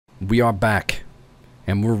we are back,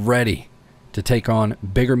 and we're ready to take on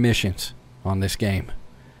bigger missions on this game.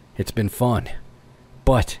 It's been fun,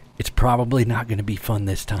 but it's probably not going to be fun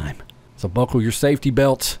this time. So buckle your safety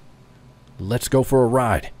belts. Let's go for a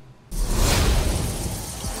ride.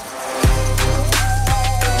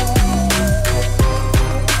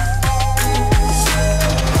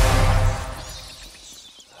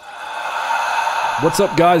 What's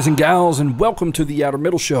up, guys and gals, and welcome to the Outer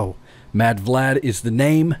Middle Show. Mad Vlad is the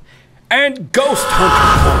name, and Ghost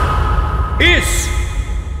Hunter Corp is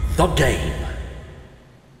the game.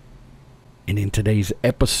 And in today's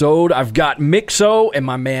episode, I've got Mixo and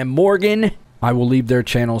my man Morgan. I will leave their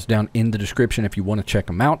channels down in the description if you want to check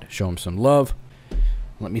them out, show them some love.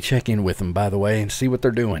 Let me check in with them, by the way, and see what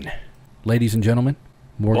they're doing. Ladies and gentlemen,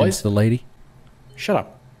 Morgan's the lady. Shut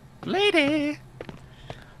up. Lady.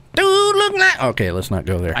 Dude, look like... Okay, let's not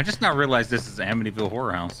go there. I just now realized this is Amityville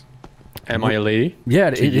Horror House. Am I a lady? Yeah,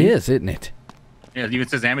 it is, isn't it? Yeah, it even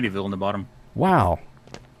says Amityville in the bottom. Wow.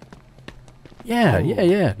 Yeah,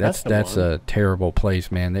 yeah. That's one. a terrible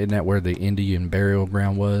place, man. Isn't that where the Indian burial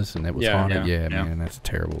ground was? And it was haunted? Yeah, man, that's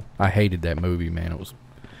terrible. I hated that movie, man. It was...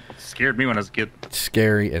 It scared me when I was a kid.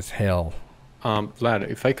 Scary as hell. Vlad,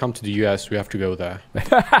 if I come to the US, we have to go there.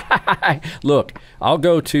 Look, I'll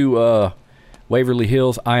go to Waverly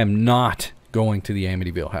Hills. I am not going to the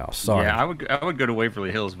Amityville house. Sorry. Yeah, I would go to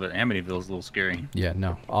Waverly Hills, but Amityville is a little scary. Yeah,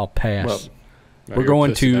 no, I'll pass. Well, we're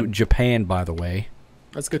going to Japan, by the way.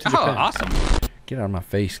 Let's go to Japan. Oh, awesome. Get out of my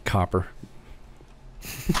face, copper.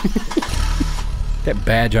 That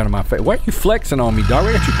badge out of my face. Why are you flexing on me, dog?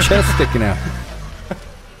 I got your chest sticking out.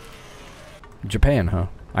 Japan, huh?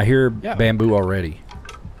 I hear bamboo already.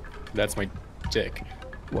 That's my dick.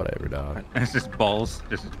 Whatever, dog. It's just balls,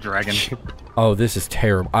 just dragging. Oh, this is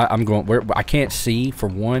terrible. I'm going where I can't see for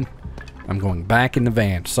one. I'm going back in the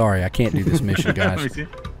van. Sorry, I can't do this mission, guys.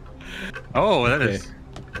 Oh, that is.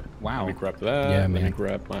 Wow. Let me grab that. Yeah, man. Let me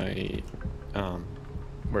grab my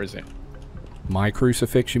where is it? My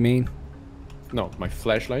crucifix, you mean? No, my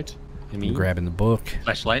flashlight. I'm grabbing the book.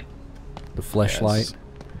 Flashlight. The flashlight.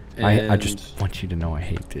 Yes. I just want you to know I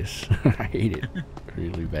hate this. I hate it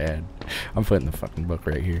really bad. I'm putting the fucking book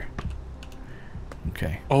right here.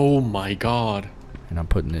 Okay. Oh my god. And I'm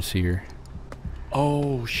putting this here.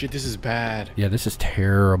 Oh shit, this is bad. Yeah, this is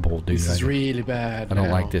terrible, dude. This is really bad. I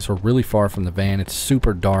don't like this. We're really far from the van. It's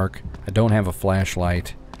super dark. I don't have a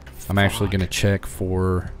flashlight. I'm actually going to check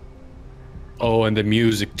for... Oh, and the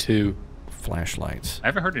music too. Flashlights. I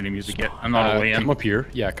haven't heard any music yet. I'm not away in. Come up here.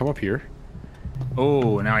 Yeah, come up here.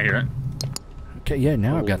 Oh, now I hear it. Okay, yeah,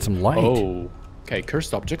 now I've got some light. Oh. Okay,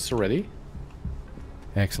 cursed objects already.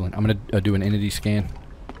 Excellent. I'm going to do an entity scan.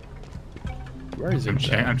 Where is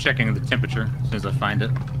it? I'm checking the temperature as soon as I find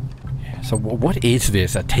it. Yeah, so what is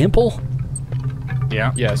this? A temple?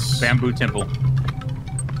 Yeah. Yes. Bamboo temple.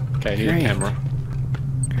 Okay, here's the camera.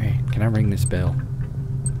 Okay, can I ring this bell?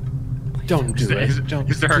 Don't do it.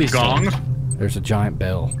 Is there a gong? There's a giant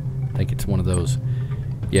bell. I think it's one of those.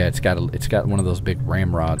 Yeah, it's got one of those big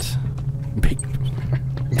ramrods. Big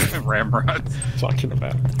ramrods. Talking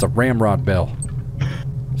about. It's a ramrod bell.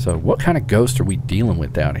 So what kind of ghost are we dealing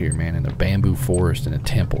with out here, man? In a bamboo forest in a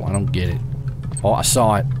temple? I don't get it. Oh, I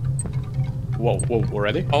saw it. Whoa,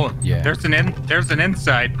 already? Oh, yeah. There's an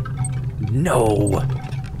inside. No.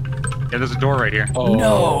 Yeah, there's a door right here. Oh.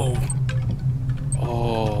 No.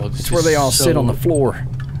 Oh, this it's where they all sit on the floor.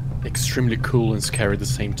 Extremely cool and scary at the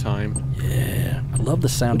same time. Yeah, I love the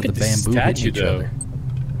sound of the bamboo hitting each other.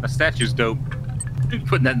 That statue's dope. Dude,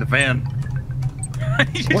 putting that in the van.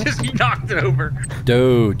 You knocked it over.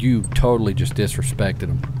 Dude, you totally just disrespected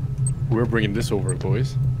him. We're bringing this over,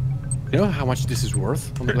 boys. You know how much this is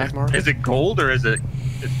worth on the black market? Is it gold or is it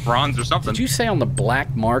bronze or something? Did you say on the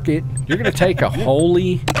black market? You're going to take a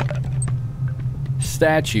holy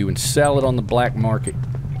statue and sell it on the black market?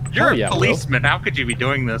 You're a policeman. How could you be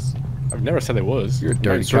doing this? I've never said I was. You're a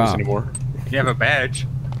dirty cop anymore. You have a badge.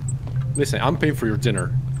 Listen, I'm paying for your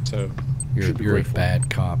dinner, so you're a bad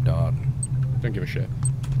cop, dog. Don't give a shit.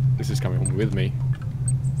 This is coming home with me.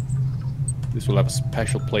 This will have a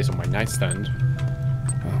special place on my nightstand.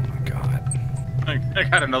 Oh my god. I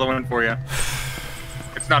got another one for you.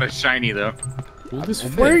 It's not as shiny though.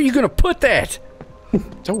 Where are you gonna put that?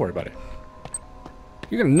 Don't worry about it.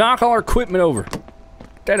 You're gonna knock all our equipment over.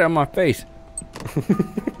 Get that out of my face.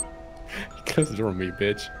 Close the door on me,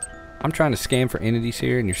 bitch. I'm trying to scan for entities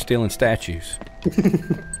here, and you're stealing statues.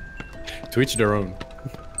 To each their own.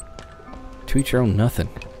 To each your own nothing.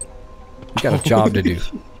 You got a job to do.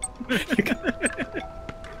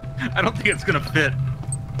 I don't think it's gonna fit.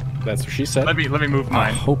 That's what she said. Let me move mine.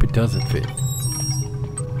 I hope it doesn't fit.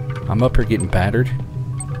 I'm up here getting battered.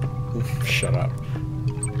 Shut up.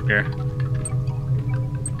 Here.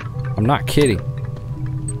 I'm not kidding.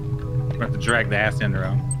 We have to drag the ass in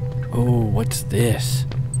around. Oh, what's this?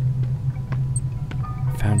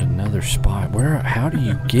 Found another spot. Where? How do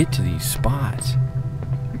you get to these spots?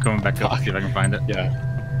 I'm coming back up to see if I can find it.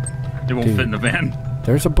 Yeah. It won't Dude. fit in the van.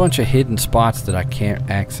 There's a bunch of hidden spots that I can't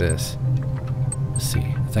access. Let's see.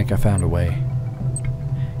 I think I found a way.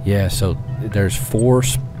 Yeah, so there's four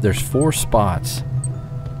spots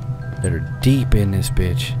that are deep in this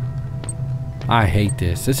bitch. I hate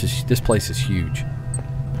this. This place is huge.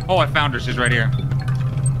 Oh, I found her. She's right here.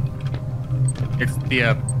 It's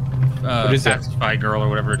the What is that? Pacify girl or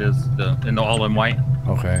whatever it is. In the all in white.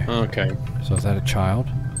 Okay. Okay. So is that a child?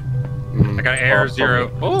 I got air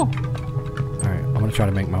zero. Oh. Alright, I'm gonna try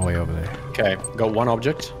to make my way over there. Okay, got one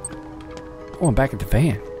object. Oh, I'm back at the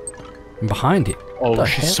van. I'm behind it. Oh, The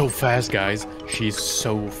she's hell? so fast, guys. She's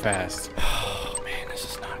so fast. Oh man, this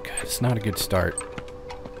is not good. It's not a good start.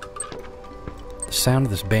 The sound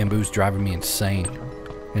of this bamboo's driving me insane.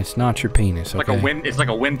 And it's not your penis, Like okay? a wind. It's like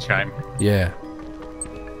a wind chime. Yeah.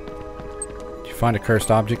 Did you find a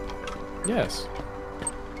cursed object? Yes.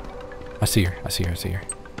 I see her. I see her. I see her.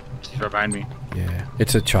 She's right behind me. Yeah.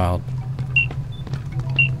 It's a child.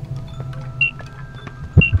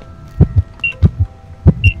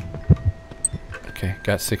 Okay,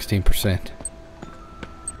 got 16%.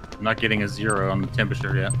 I'm not getting a 0 on the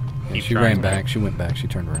temperature yet. Yeah, Keep she trying. ran back. She went back. She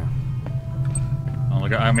turned around. Oh my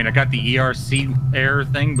God. I mean, I got the ERC error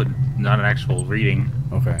thing, but not an actual reading.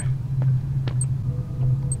 Okay.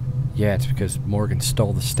 Yeah, it's because Morgan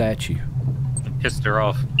stole the statue. It pissed her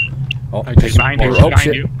off. Oh, I She's just- behind you. oh, She's behind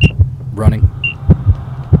shit. you. Running.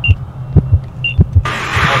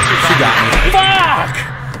 She got me. Fuck!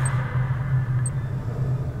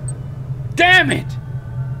 Damn it!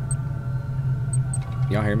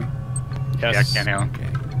 Y'all hear me? Yeah, I can't hear. Okay.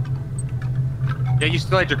 Yeah, you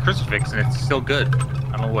still had your crucifix, and it's still good.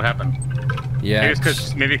 I don't know what happened. Yeah.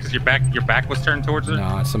 Maybe because your back was turned towards it.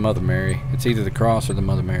 No, it's the Mother Mary. It's either the cross or the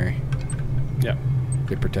Mother Mary. Yeah.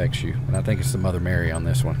 It protects you. And I think it's the Mother Mary on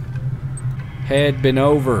this one. Head been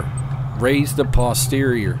over. Raise the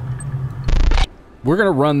posterior. We're going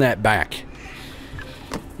to run that back.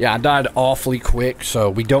 Yeah, I died awfully quick, so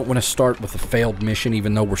we don't want to start with a failed mission,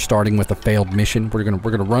 even though we're starting with a failed mission. We're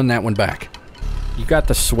gonna run that one back. You got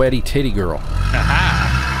the sweaty titty girl.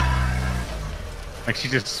 Aha! Like she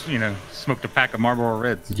just, smoked a pack of Marlboro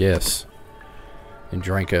Reds. Yes. And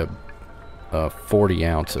drank a 40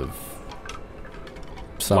 ounce of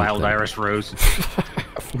something. Wild Irish Rose.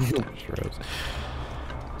 Rose.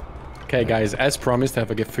 Okay, guys, as promised, I have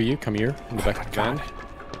a gift for you. Come here, in the back of the van.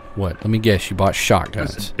 What? Let me guess. You bought Those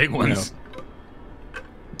shotguns. big ones.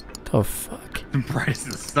 The fuck? Bright as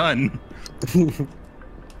the sun.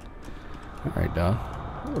 All right, dog.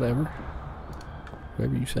 Whatever.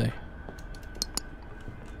 Whatever you say.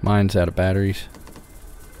 Mine's out of batteries.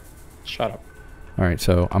 Shut up. All right,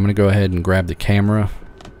 so I'm gonna go ahead and grab the camera.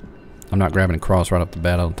 I'm not grabbing a cross right off the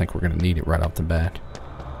bat. I don't think we're gonna need it right off the bat.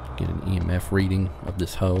 Get an EMF reading of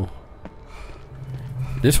this hoe.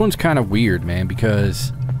 This one's kind of weird, man,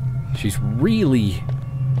 because she's really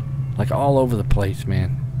like all over the place,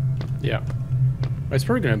 man. Yeah. It's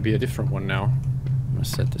probably gonna be a different one now. I'm gonna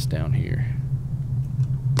set this down here.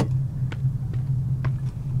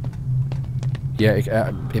 Yeah,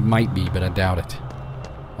 it might be, but I doubt it.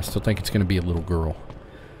 I still think it's gonna be a little girl.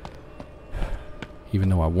 Even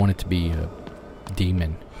though I want it to be a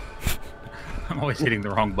demon. I'm always hitting the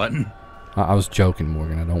wrong button. I was joking,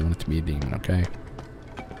 Morgan. I don't want it to be a demon, okay?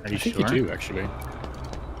 Are you I think sure? you do, actually.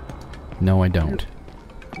 No, I don't.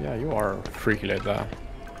 Yeah, you are freaky like that.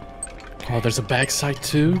 Oh, there's a backside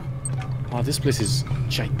too? Oh, this place is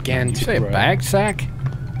gigantic. You say a bro. bag sack?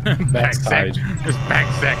 Back sack. Backside. There's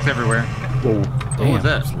back sacks everywhere. Whoa. Damn, was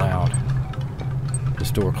that? It's loud. This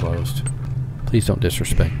door closed. Please don't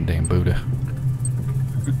disrespect the damn Buddha.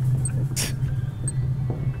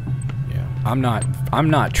 Yeah, I'm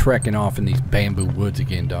not trekking off in these bamboo woods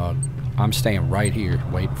again, dog. I'm staying right here,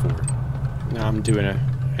 waiting for it. No, I'm doing it.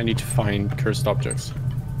 I need to find cursed objects.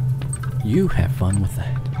 You have fun with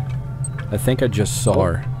that. I think I just saw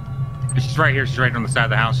her. She's right here. She's right on the side of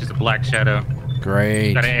the house. She's a black shadow.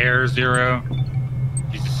 Great. Got an air 0.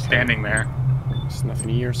 She's just standing there. There's nothing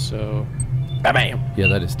here, so... Bam! Yeah,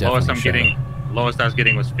 that is definitely Lowest I was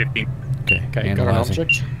getting was 15. Okay, Okay, got an analyzing.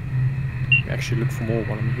 object. Actually, look for more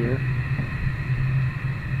while I'm here.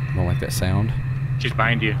 I don't like that sound. She's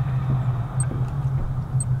behind you.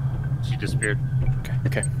 She disappeared.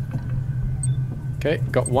 Okay. Okay,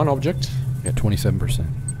 got one object. Got 27%.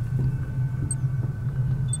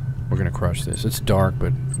 We're gonna crush this. It's dark,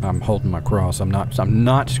 but I'm holding my cross. I'm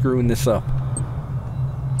not screwing this up.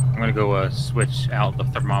 I'm gonna go switch out the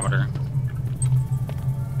thermometer.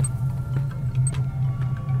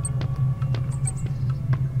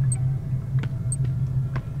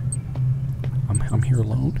 I'm here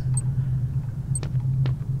alone.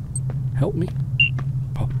 Help me.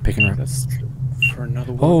 Oh, picking her up. That's for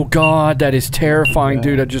another one. Oh god, that is terrifying,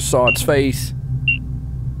 dude. I just saw its face.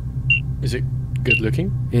 Is it good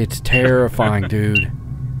looking? It's terrifying, dude.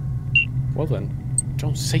 Well then,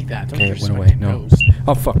 don't say that. Don't Okay, it went disrespect away. the No. ghost.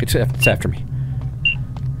 Oh fuck, it's after me.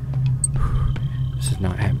 This is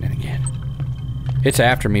not happening again. It's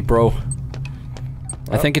after me, bro.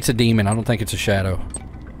 I think it's a demon. I don't think it's a shadow.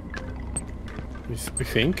 We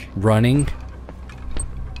think. Running.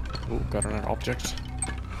 Oh, got another object.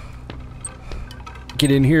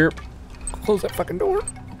 Get in here. Close that fucking door.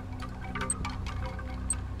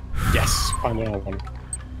 Yes, find another one.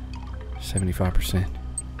 75%.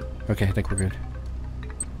 Okay, I think we're good.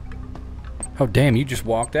 Oh damn, you just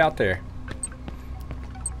walked out there.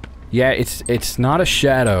 Yeah, it's not a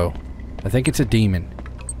shadow. I think it's a demon.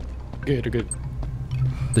 Good.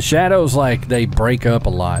 The shadows, like, they break up a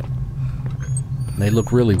lot. They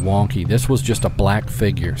look really wonky. This was just a black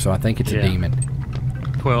figure, so I think it's a demon.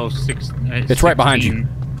 12, 6, It's right behind you.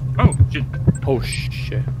 Oh, shit. Oh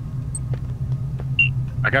shit.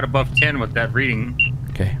 I got above 10 with that reading.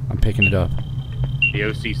 Okay, I'm picking it up. The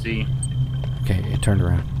OCC. Okay, it turned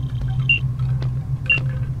around.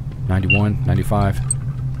 91, 95.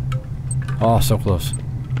 Oh, so close.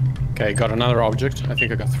 Okay, got another object. I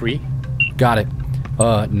think I got 3. Got it.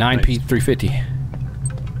 9P350.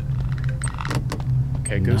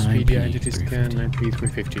 Okay, Ghost Media Entity Scan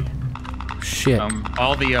 9P350. Shit.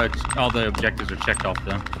 All the objectives are checked off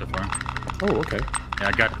though so far. Oh, okay. Yeah,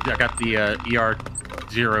 I got the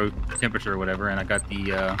ER0 temperature or whatever, and I got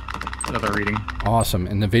the other reading. Awesome,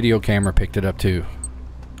 and the video camera picked it up too.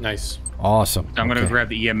 Nice. Awesome. So I'm gonna grab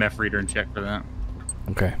the EMF reader and check for that.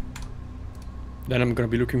 Okay. Then I'm gonna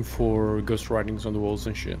be looking for ghost writings on the walls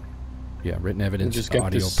and shit. Yeah, written evidence, just get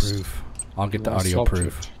audio this proof. I'll get the last audio object.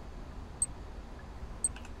 proof.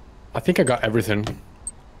 I think I got everything.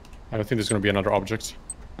 I don't think there's gonna be another object.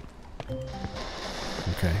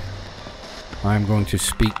 Okay. I'm going to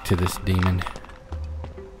speak to this demon.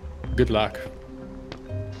 Good luck.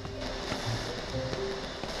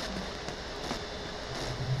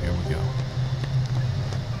 Here we go.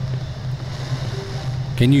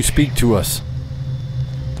 Can you speak to us?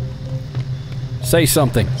 Say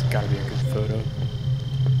something. It's gotta be a good photo.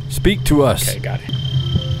 Speak to us. Okay, got it.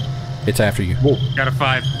 It's after you. Whoa. Got a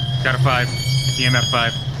 5. Got a 5. EMF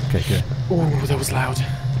 5. Okay, good. Oh, that was loud.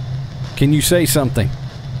 Can you say something?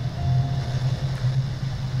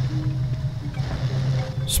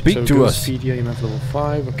 Speak So to us. Ghost PDA EMF level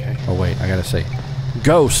 5. Okay. Oh wait, I gotta say.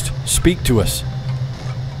 Ghost, speak to us.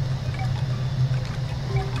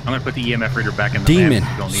 I'm gonna put the EMF reader back in the Demon,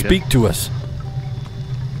 van. You don't need speak to us.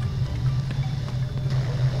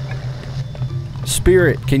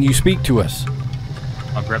 Spirit, can you speak to us?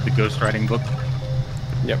 I'll grab the ghost writing book.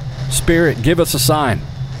 Yep. Spirit, give us a sign.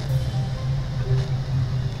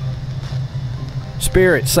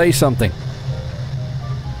 Spirit, say something.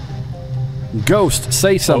 Ghost,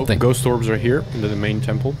 say something. Oh, ghost orbs are here in the main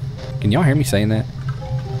temple. Can y'all hear me saying that?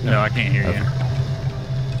 No, I can't hear you.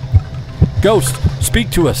 Ghost,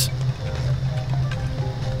 speak to us.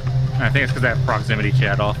 I think it's because I have proximity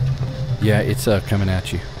chat off. Yeah, it's coming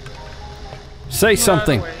at you. Say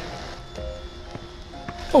something.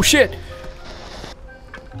 Oh shit!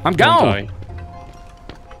 I'm Don't gone. die.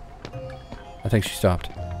 I think she stopped.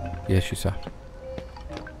 Yeah, she stopped.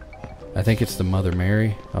 I think it's the Mother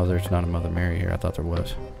Mary. Oh, there's not a Mother Mary here. I thought there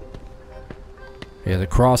was. Yeah, the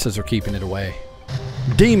crosses are keeping it away.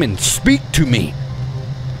 Demon, speak to me.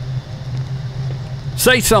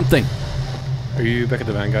 Say something. Are you back at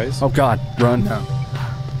the van, guys? Oh God, run. No.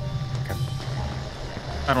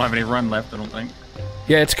 I don't have any run left, I don't think.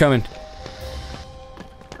 Yeah, it's coming.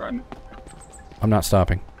 Run. I'm not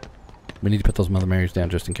stopping. We need to put those Mother Marys down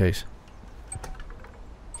just in case.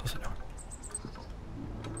 Close the door.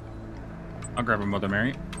 I'll grab a Mother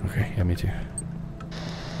Mary. Okay, yeah, me too.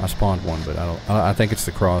 I spawned one, but I think it's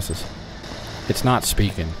the crosses. It's not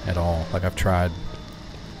speaking at all. Like I've tried.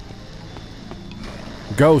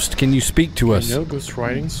 Ghost, can you speak to us? No ghost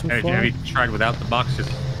writings so far? Have you tried without the box,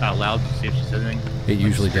 just out loud, to see if she says anything? It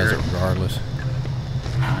usually does it Spirit. regardless.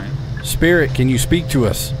 Alright. Spirit, can you speak to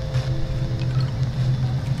us?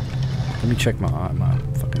 Let me check my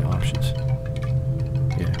fucking options.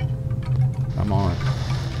 Yeah. I'm on.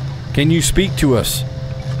 Can you speak to us?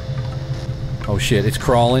 Oh shit, it's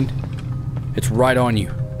crawling. It's right on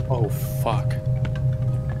you. Oh, fuck.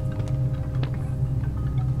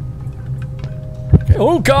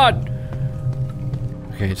 Oh God!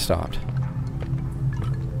 Okay, it stopped.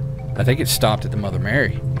 I think it stopped at the Mother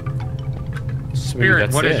Mary.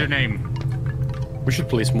 Spirit, what is your name? We should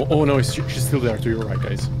place more. Oh no, she's still there. To your right,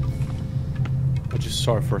 guys. I just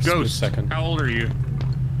saw her for a split Ghost, second. how old are you?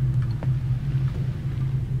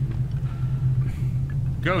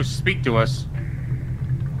 Ghost, speak to us.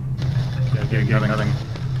 Nothing.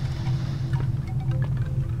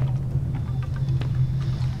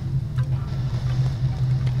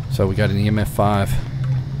 So we got an EMF 5.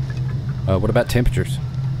 What about temperatures?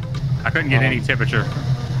 I couldn't get any temperature.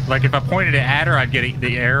 Like if I pointed it at her, I'd get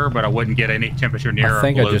the error, but I wouldn't get any temperature near her. I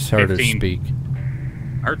think I just heard 15. her speak.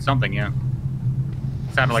 I heard something, yeah.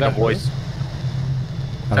 Sounded like a voice.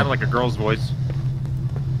 Sounded like a girl's voice.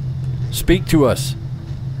 Speak to us.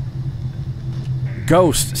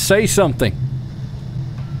 Ghost, say something.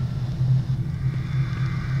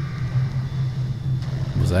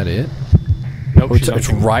 Was that it? Nope, Oh, it's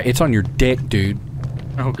right. It's on your dick, dude.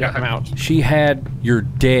 Oh God, yeah, I'm out. She had your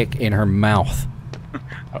dick in her mouth.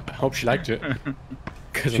 I hope she liked it.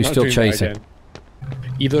 She's still chasing.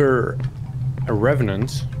 Either a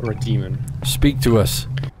revenant or a demon. Speak to us.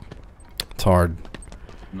 It's hard.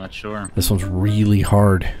 I'm not sure. This one's really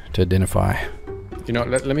hard to identify. You know,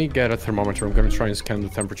 let me get a thermometer. I'm gonna try and scan the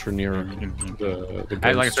temperature near the ghost.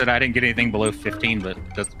 Like I said, I didn't get anything below 15, but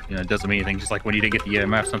that's, you know, it doesn't mean anything. Just like when you didn't get the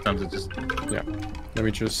EMF, sometimes it just. Yeah. Let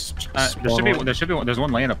me just. There should be one. There's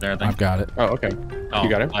one laying up there. I think. I've got it. Oh, okay. Oh, you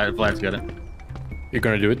got it. Vlad's got it. You're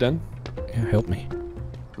gonna do it then? Yeah, help me.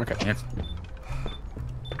 Okay. It's,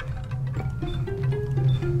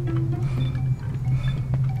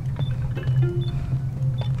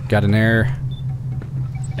 Got an error.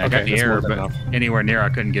 yeah, I got the error, but anywhere near I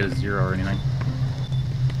couldn't get a 0 or anything.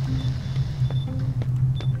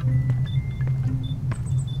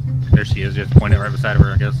 There she is. You have to point it right beside of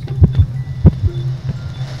her, I guess.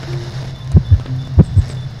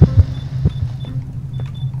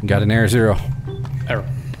 Got an error 0. Error.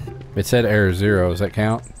 It said error 0. Does that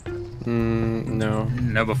count? No.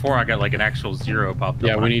 No, before I got like an actual 0 popped up.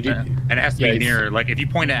 Yeah, when you do. And it has to be near. Like if you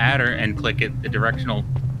point it at her and click it, the directional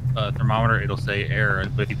thermometer, it'll say error.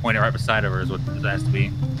 But if you point it right beside of her, is what it has to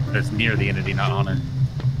be. That's near the entity, not on her.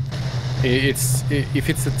 If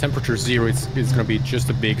it's a temperature 0, it's gonna be just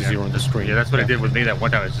a big 0 on the screen. Yeah, that's what it did with me that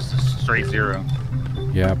one time. It's just a straight 0.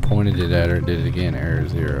 Yeah, I pointed it at her. Did it again. Error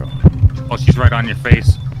 0. Oh, she's right on your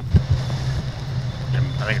face.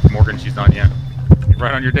 I think it's Morgan. She's on you.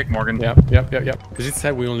 Right on your dick, Morgan. Yep. Because it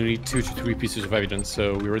said we only need 2 to 3 pieces of evidence,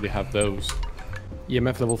 so we already have those.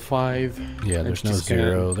 EMF level 5. Yeah, there's no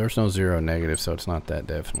 0. There's no 0 negative, so it's not that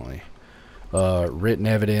definitely. Written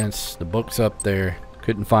evidence. The book's up there.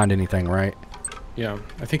 Couldn't find anything, right? Yeah,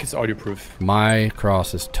 I think it's audio proof. My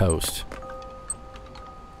cross is toast.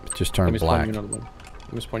 It just turned black.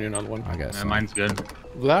 Let me spawn you another one. I guess. Yeah, mine's good.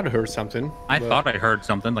 Vlad heard something. I thought I heard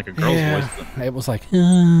something like a girl's voice. It was like.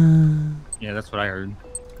 Yeah, that's what I heard.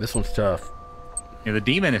 This one's tough. Yeah, the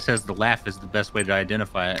demon. It says the laugh is the best way to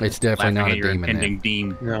identify it. It's definitely not a your demon. Impending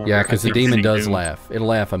doom. No, Yeah, because the demon does doom. laugh. It'll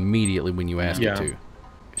laugh immediately when you ask it to.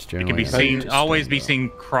 It's It can generally be seen, always be seen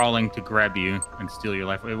crawling to grab you and steal your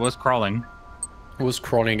life. It was crawling. It was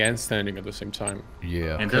crawling and standing at the same time.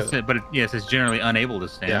 Yeah. And that's it, but yes, it's generally unable to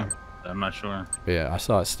stand. Yeah. I'm not sure. Yeah, I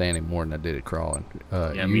saw it standing more than I did it crawling.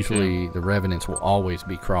 Yeah, me usually the revenants will always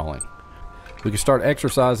be crawling. We can start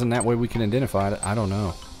exercising, that way we can identify it. I don't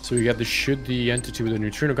know. So we got to shoot the entity with a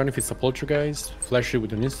neutrino gun if it's a poltergeist, flash it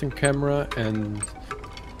with an instant camera, and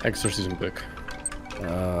exorcism book.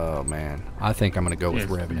 Oh man, I think I'm gonna go with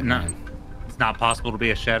revenant. Man. It's not possible to be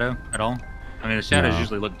a shadow at all. I mean, the shadows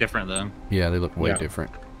usually look different though. Yeah, they look way different.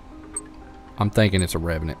 I'm thinking it's a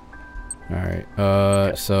revenant. All right.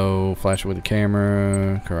 So flash it with the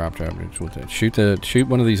camera. Corrupt objects with it. Shoot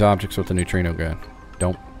one of these objects with the neutrino gun.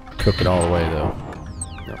 Don't cook it all the way though.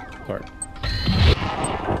 No, sorry.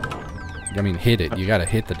 I mean, hit it. You gotta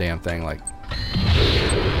hit the damn thing like.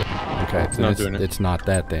 Okay, so it's not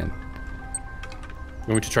that then.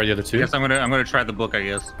 You want me to try the other two? Yes, I'm gonna try the book, I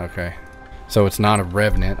guess. Okay. So it's not a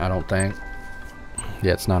revenant, I don't think.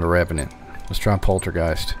 Yeah, it's not a revenant. Let's try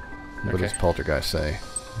poltergeist. What does poltergeist say?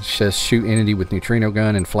 It says shoot entity with neutrino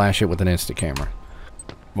gun and flash it with an instant camera.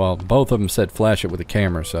 Well, both of them said flash it with a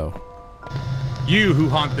camera, so. You who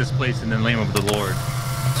haunt this place in the name of the Lord,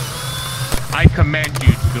 I command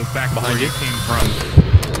you to go back where you came from.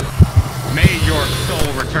 May your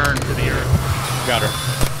soul return to the earth. Got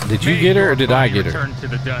her. Did you get her or did I get her? Return to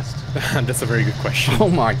the dust. That's a very good question. Oh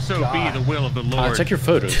my So god. be the will of the Lord. Check your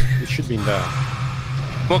photos. It should be in there.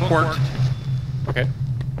 Book worked. Okay.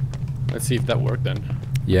 Let's see if that worked then.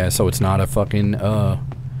 Yeah, so it's not a fucking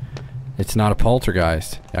It's not a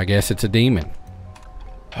poltergeist. I guess it's a demon.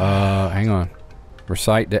 Hang on.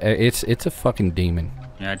 Recite. It's a fucking demon.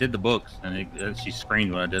 Yeah, I did the books, and she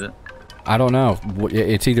screamed when I did it. I don't know.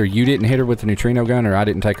 It's either you didn't hit her with the neutrino gun, or I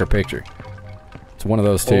didn't take her picture. It's one of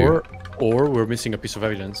those two. Or we're missing a piece of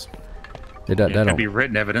evidence. It could be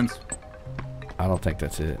written evidence. I don't think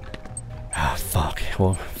that's it. Ah, fuck.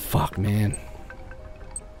 Well, fuck, man.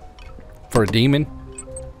 For a demon?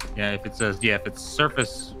 Yeah, if it says, if it's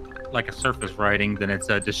surface, like a surface writing, then it's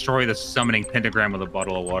destroy the summoning pentagram with a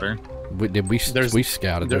bottle of water. We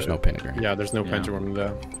scouted. There's no pentagram. Yeah, there's no pentagram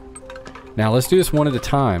there. Now let's do this one at a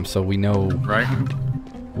time so we know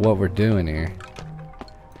what we're doing here.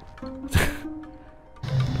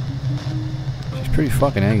 She's pretty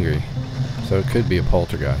fucking angry. So it could be a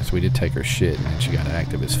poltergeist. We did take her shit and then she got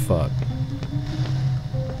active as fuck.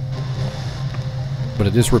 But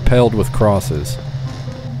it is repelled with crosses.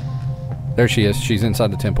 There she is. She's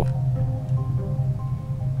inside the temple.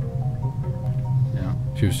 Yeah.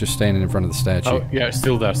 She was just standing in front of the statue. Oh, yeah,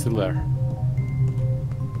 still there, still there.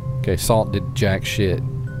 Okay, Salt did jack shit.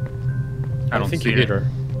 I don't think you hit her.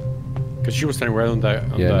 Because she was standing right on the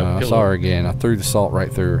no, I saw her again. I threw the salt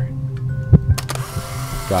right through her.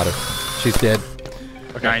 Got her. She's dead.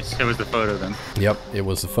 Okay. Nice. It was the photo then. Yep, it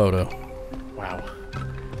was the photo. Wow.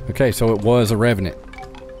 Okay, so it was a revenant.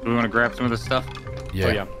 Do we want to grab some of this stuff? Yeah.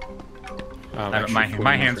 Oh, yeah.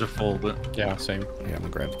 My hands are full, but... Yeah, same. Yeah, I'm gonna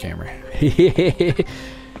grab the camera.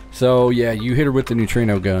 So, yeah, you hit her with the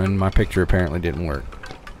neutrino gun. My picture apparently didn't work.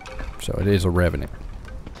 So it is a revenant.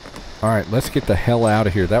 Alright, let's get the hell out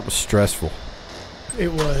of here. That was stressful.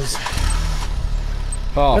 It was.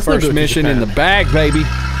 Oh, first mission in the bag, baby.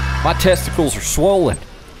 My testicles are swollen.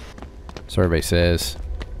 Survey says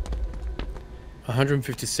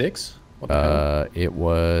 156? What the hell? It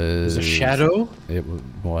was a shadow? It was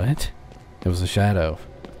what? It was a shadow.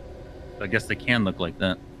 I guess they can look like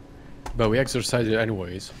that. But we exercised it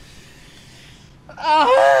anyways.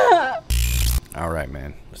 Alright,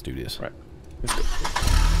 man. Let's do this. Right. Let's go.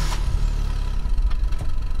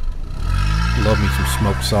 Love me some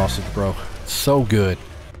smoked sausage, bro. So good.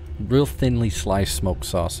 Real thinly sliced smoked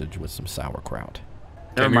sausage with some sauerkraut.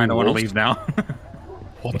 Never mind, I want to leave now.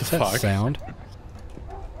 What What's the that fuck? sound?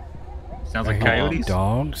 Sounds like coyotes.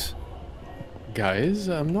 Dogs? Guys,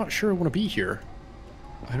 I'm not sure I want to be here.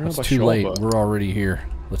 I don't know It's about too late. but... We're already here.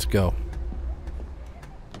 Let's go.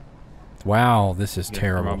 Wow, this is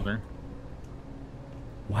terrible.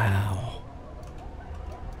 Wow.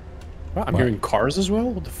 Wow, I'm hearing cars as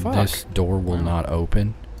well? What the fuck? This door will not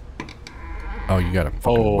open. Oh, you gotta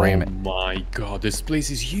fucking ram it. Oh my god, this place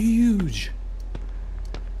is huge.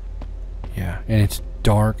 Yeah, and it's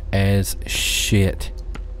dark as shit.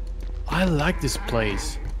 I like this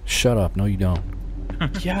place. Shut up. No, you don't.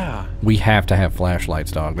 Yeah. We have to have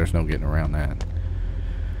flashlights, dog. There's no getting around that.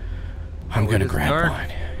 I'm gonna grab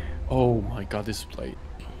mine. Oh my god, this place.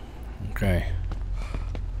 Okay.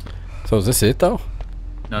 So is this it, though?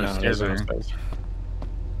 No, the stairs are.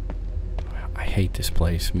 I hate this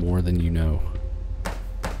place more than you know.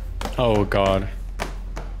 Oh god.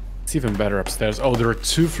 It's even better upstairs. Oh, there are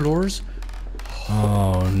 2 floors?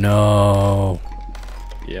 Oh, no.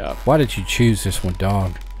 Yeah. Why did you choose this one,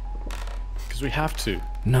 dog? Because we have to.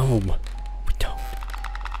 No, we don't.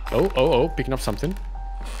 Oh, picking up something.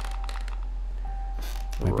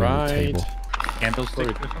 Right.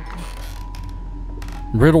 Candlestick or something?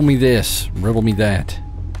 Riddle me this. Riddle me that.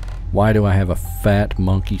 Why do I have a fat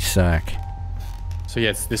monkey sack? So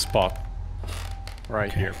yeah, it's this spot.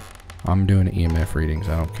 Right here. I'm doing EMF readings.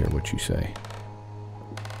 I don't care what you say.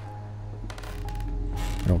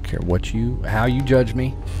 I don't care what how you judge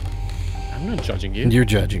me. I'm not judging you. You're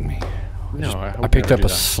judging me. No, I picked up a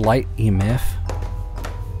slight EMF.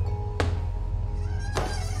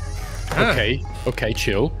 Okay, okay,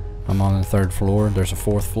 chill. I'm on the 3rd floor. There's a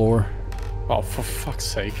 4th floor. Oh, for fuck's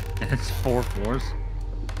sake. It's 4 floors.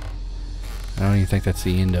 I don't even think that's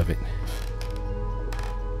the end of it.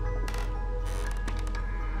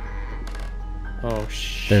 Oh,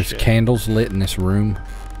 shit. There's candles lit in this room.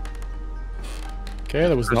 Okay,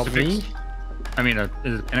 that was not me. I mean, is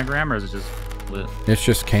it a pentagram or is it just lit? It's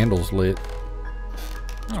just candles lit.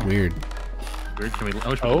 It's weird. Weird. Can we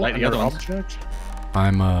light the other ones? Object?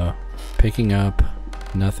 I'm picking up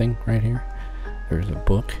nothing right here. There's a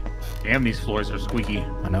book. Damn, these floors are squeaky.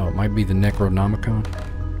 I know, it might be the Necronomicon.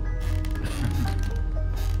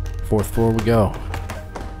 4th floor we go.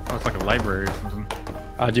 Oh, it's like a library or something.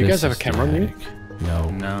 Do you guys have a camera on you? No.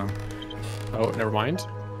 No. Oh, never mind.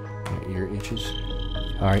 My ear itches.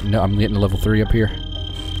 Alright, no, I'm getting to level 3 up here.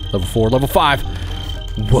 Level 4, level 5!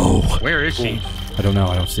 Whoa! Where is she? I don't know,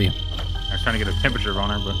 I don't see him. I was trying to get a temperature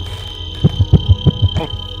on her, but...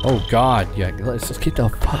 Oh God, yeah. Let's just get the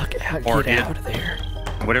fuck out. Or Get it. out of there.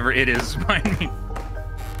 Whatever it is, mind me.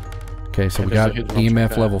 Okay, so Yeah, we there's got a hidden object EMF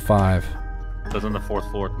there. level 5. It's on the 4th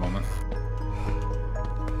floor at the moment.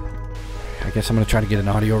 I guess I'm gonna try to get an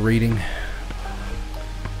audio reading. Okay,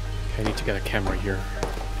 I need to get a camera here.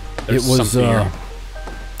 It There's was something here.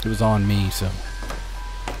 it was on me, so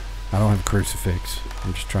I don't have a crucifix.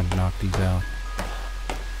 I'm just trying to knock these out.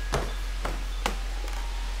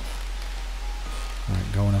 All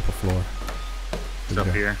right, going up a floor. It's Here we up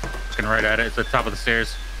go. here. It's going right at it. It's at the top of the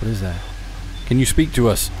stairs. What is that? Can you speak to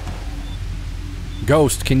us?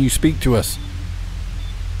 Ghost, can you speak to us?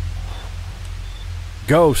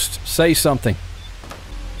 Ghost, say something.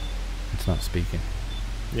 It's not speaking.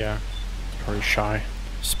 Yeah, it's very shy.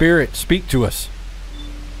 Spirit, speak to us.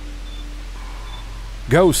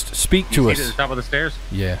 Ghost, speak to You see us. it at the top of the stairs?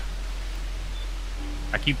 Yeah.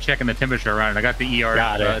 I keep checking the temperature around it. I got the ER,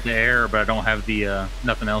 Got it. the air, but I don't have the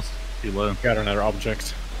nothing else too low. Got another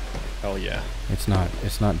object. Hell yeah. It's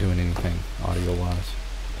not doing anything audio wise.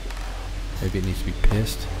 Maybe it needs to be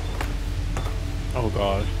pissed. Oh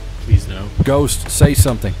god, please no. Ghost, say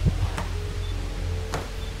something.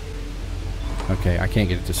 Okay, I can't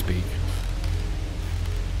get it to speak.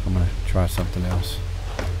 I'm gonna try something else.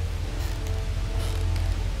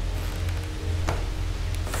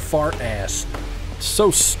 Fart ass.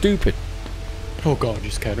 So stupid. Oh god,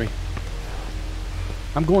 you scared me.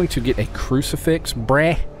 I'm going to get a crucifix,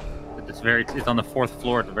 breh. It's on the 4th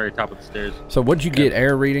floor at the very top of the stairs. So what'd you get,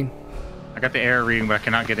 air reading? I got the air reading, but I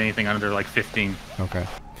cannot get anything under like 15. Okay.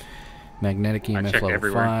 Magnetic EMF checked level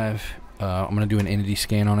everywhere. 5. I'm gonna do an entity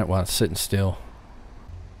scan on it while it's sitting still.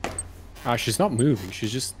 She's not moving.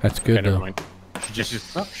 She's just. That's good, Okay, never though. mind. Just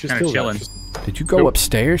Oh, she's kind of still there. chilling. She's- Did you go Nope.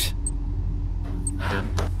 upstairs? I did.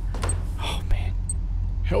 Oh man.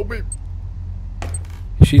 Help me.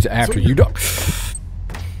 She's after you. Dog.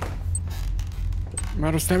 I'm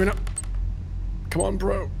out of stamina. Come on,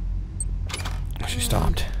 bro. She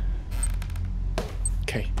stopped.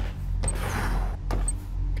 Okay.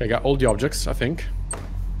 Okay, I got all the objects, I think.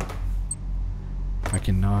 I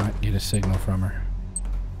cannot get a signal from her.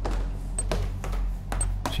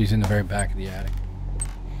 She's in the very back of the attic.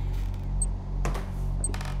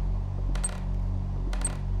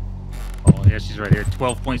 Oh yeah, she's right here.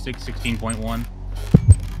 12.6, 16.1.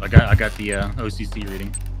 I got the OCC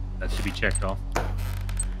reading. That should be checked off.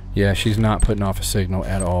 Yeah, she's not putting off a signal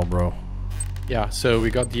at all, bro. Yeah, so we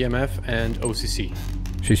got DMF and OCC.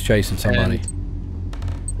 She's chasing somebody.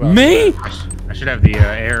 Well, Me? I should have the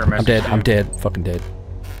error message. I'm dead. too. I'm dead. Fucking dead.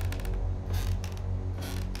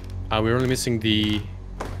 We're only missing the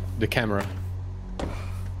camera.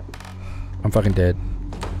 I'm fucking dead.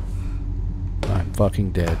 I'm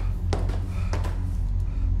fucking dead.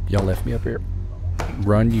 Y'all left me up here.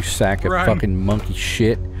 Run, you sack of Run. fucking monkey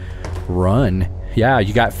shit. Run. Yeah,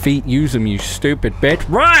 you got feet. Use them, you stupid bitch.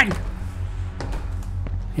 Run!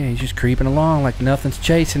 Yeah, he's just creeping along like nothing's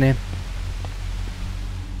chasing him.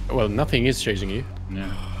 Well, nothing is chasing you.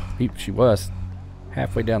 Yeah. She was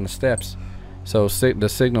halfway down the steps. So the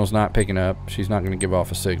signal's not picking up. She's not going to give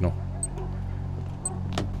off a signal.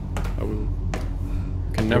 I will.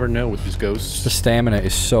 Can never know with these The ghosts. stamina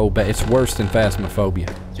is so bad. It's worse than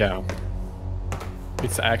Phasmophobia. Yeah.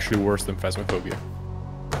 It's actually worse than Phasmophobia.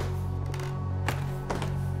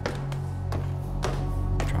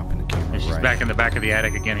 Dropping the camera And she's right. back in the back of the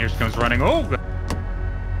attic again. Here she comes running. Oh! God.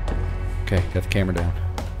 Okay, got the camera down.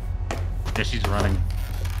 Yeah, she's running.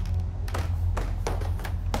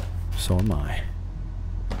 So am I.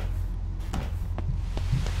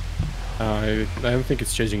 I don't think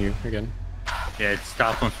it's chasing you again. Yeah, it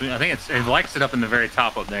stopped. I think it likes it up in the very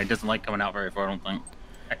top up there. It doesn't like coming out very far, I don't think.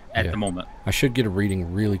 At Yeah. the moment. I should get a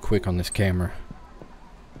reading really quick on this camera.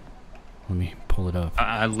 Let me pull it up.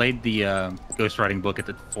 I laid the ghostwriting book at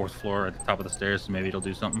the 4th floor at the top of the stairs, so maybe it'll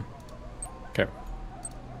do something. Okay.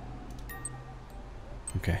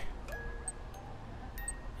 Okay.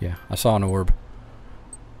 Yeah, I saw an orb.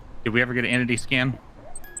 Did we ever get an entity scan?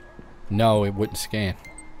 No, it wouldn't scan.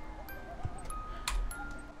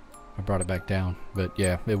 I brought it back down, but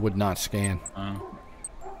yeah, it would not scan.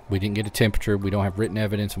 We didn't get a temperature, we don't have written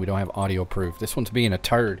evidence, and we don't have audio proof. This one's being a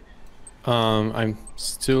turd. I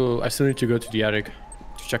still need to go to the attic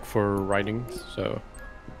to check for writings, so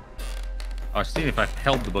I was seeing if I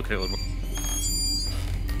held the book, it would work.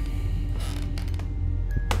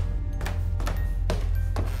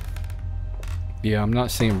 Yeah, I'm not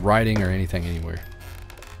seeing writing or anything anywhere.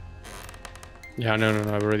 yeah, no,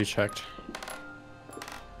 I've already checked.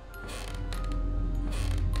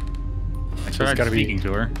 I it's tried gotta be- speaking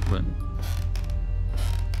to her, but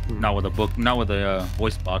not with a book, not with a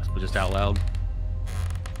voice box, but just out loud.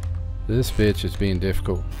 This bitch is being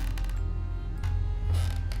difficult.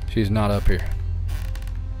 She's not up here.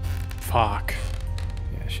 Fuck.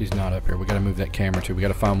 Yeah, she's not up here. We gotta move that camera too. We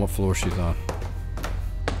gotta find what floor she's on.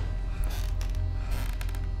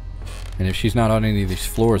 And if she's not on any of these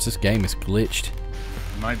floors, this game is glitched.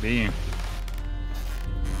 It might be.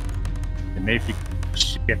 And maybe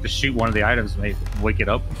if you have to shoot one of the items, maybe wake it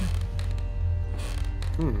up.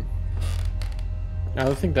 I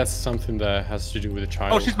don't think that's something that has to do with the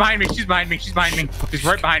child. Oh, she's behind me. She's behind me. She's behind me. She's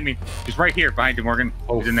right behind me. She's right here behind you, Morgan.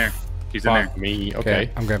 Oh, she's in there. She's in there. Fuck me. Okay.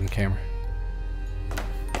 I'm grabbing the camera.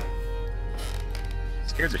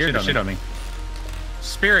 Scared the shit out of me.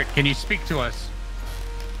 Spirit, can you speak to us?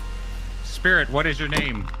 Spirit, what is your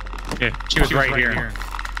name? Yeah, she was right here.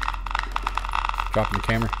 Dropping the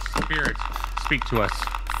camera. Spirit, speak to us.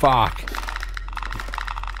 Fuck.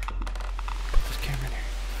 Put this camera in here.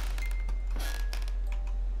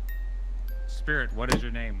 Spirit, what is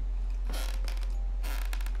your name?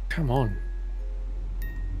 Come on.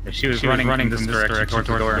 Yeah, she was running from this direction towards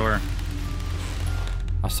the door.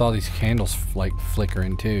 I saw these candles like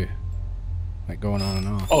flickering too. Like going on and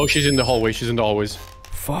off. Oh, she's in the hallway. She's in the hallways.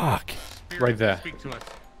 Fuck. Spirit, Right there. Speak to us.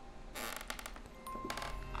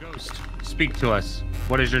 Ghost, speak to us.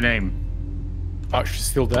 What is your name? Oh, she's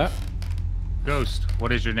still there? Ghost,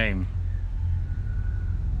 what is your name?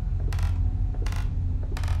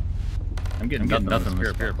 I'm getting nothing in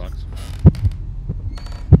the spirit box.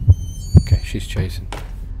 Okay, she's chasing.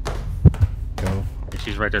 Go.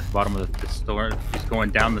 She's right there at the bottom of the store. She's going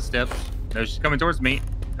down the steps. No, she's coming towards me.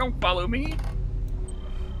 Don't follow me.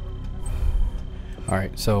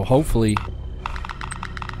 Alright, so hopefully...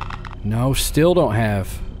 No, still don't have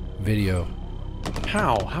video.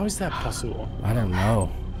 How? How is that possible? I don't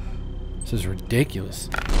know. This is ridiculous.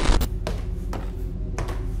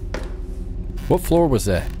 What floor was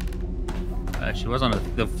that? She was on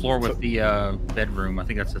the floor with the bedroom. I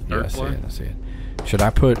think that's the third floor. I see it. Should I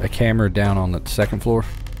put a camera down on the second floor?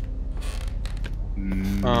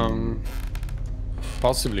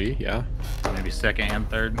 Possibly, yeah. Maybe second and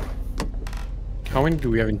third. How many do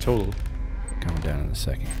we have in total? Coming down in a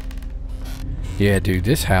second. Yeah, dude,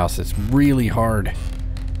 this house is really hard.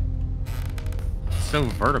 It's so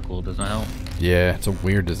vertical, doesn't help. Yeah, it's a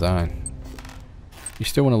weird design. You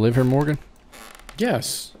still want to live here, Morgan?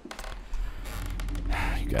 Yes.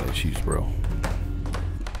 You got issues, bro.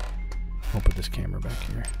 I'll put this camera back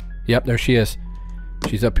here. Yep, there she is.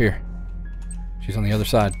 She's up here. She's on the other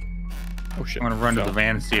side. Oh shit. I'm gonna run to the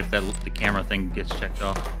van and see if the camera thing gets checked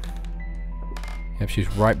off. Yep, she's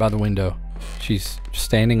right by the window. She's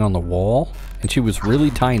standing on the wall, and she was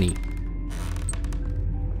really tiny.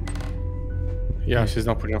 Yeah, she's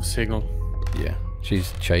not putting off signal. Yeah,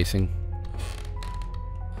 she's chasing.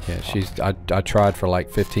 Yeah, she's. I tried for like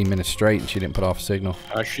 15 minutes straight, and she didn't put off a signal.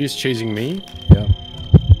 She's chasing me. Yep.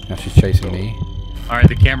 Now she's chasing me. All right,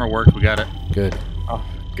 the camera worked. We got it. Good. Oh,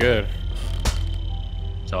 good.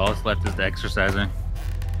 So all that's left is the exerciser.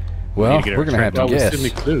 Well, we're gonna have to Well, we guess. still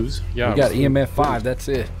need clues. Yeah. We got EMF 5. That's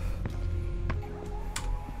it.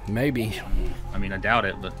 Maybe. I mean, I doubt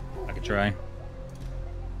it, but I could try.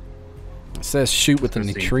 It says shoot with a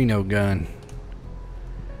Let's see. neutrino gun.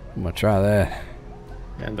 I'm gonna try that.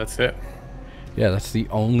 And that's it. Yeah, that's the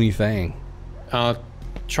only thing.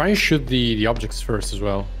 Try and shoot the objects first as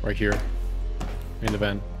well, right here in the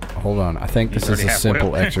van. Hold on. I think this is already a have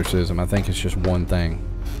simple one. exorcism. I think it's just one thing.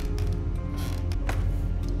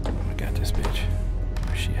 I got this bitch.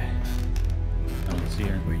 Where's she at? I don't see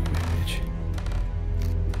her. Where you at, bitch?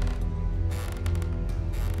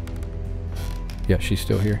 Yeah, she's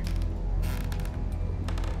still here.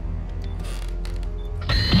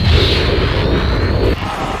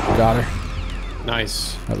 Got her.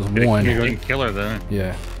 Nice. That was You one. didn't kill her though.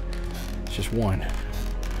 Yeah. It's just one.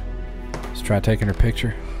 Let's try taking her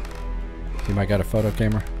picture. Anybody got a photo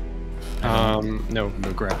camera? No.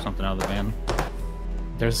 Go grab something out of the van.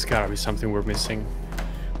 There's gotta be something we're missing.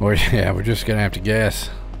 Or yeah, we're just gonna have to guess.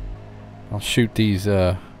 I'll shoot these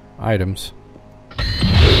items.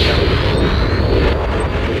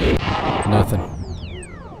 Nothing.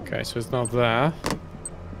 Okay, so it's not there.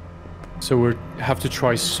 So we have to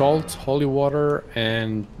try salt, holy water,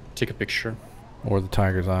 and take a picture. Or the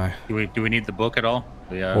tiger's eye. Do we need the book at all?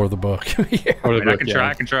 Yeah. Or the book. Yeah. Or the I book, can yeah. try.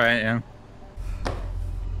 I can try it. Yeah.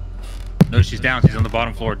 No, she's down. She's on the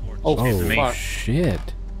bottom floor. Oh, She's Oh me. fuck.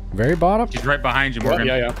 shit. Very bottom? She's right behind you, Yeah,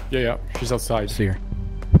 Morgan. yeah. She's outside. See her.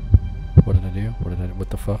 What did I do?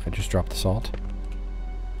 What the fuck? I just dropped the salt.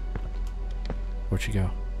 Where'd she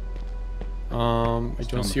go? I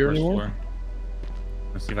Still don't on see the her first anymore. floor.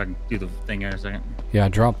 Let's see if I can do the thing here in a second. Yeah, I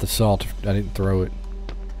dropped the salt. I didn't throw it.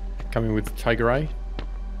 Coming with the tiger eye.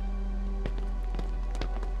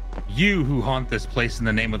 You who haunt this place in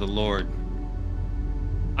the name of the Lord,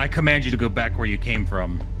 I command you to go back where you came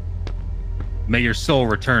from. May your soul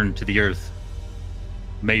return to the earth.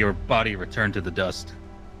 May your body return to the dust.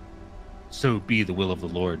 So be the will of the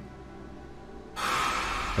Lord.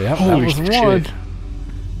 Yep, that Holy was shit. one.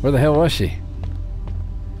 Where the hell was she?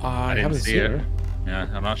 I didn't haven't see seen it. her. Yeah,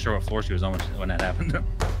 I'm not sure what floor she was on when that happened.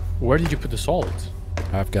 Where did you put the salt?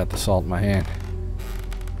 I've got the salt in my hand.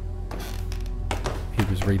 He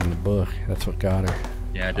was reading the book. That's what got her.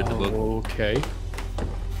 Yeah, I did the book. Okay.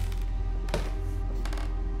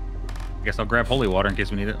 I guess I'll grab holy water in case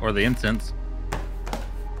we need it, or the incense.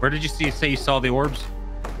 Where did you say you saw the orbs?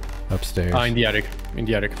 Upstairs. In the attic. In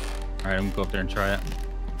the attic. All right, I'm gonna go up there and try it.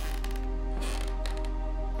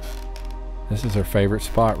 This is her favorite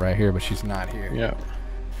spot right here, but she's not here. Yeah.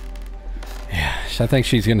 Yeah, I think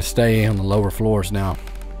she's gonna stay on the lower floors now.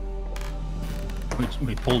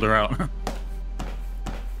 We pulled her out.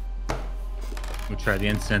 We'll try the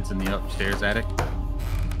incense in the upstairs attic.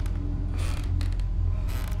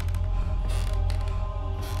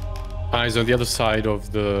 He's on the other side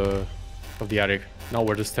of the attic. Not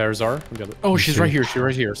where the stairs are. On the other. Oh, she's right here. She's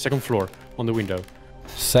right here. Second floor on the window.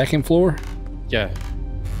 Second floor? Yeah.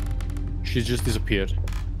 She's just disappeared.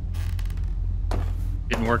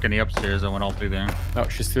 Didn't work in the upstairs. I went all through there. Oh,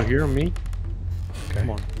 she's still here on me. Okay. Come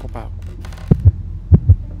on, pop out.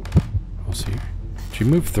 I'll see her. She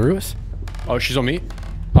moved through us? Oh, she's on me.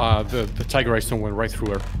 The tiger eye stone went right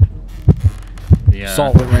through her. The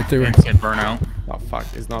Salt went right through her. instant burnout. Oh fuck,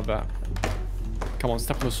 it's not that. Come on,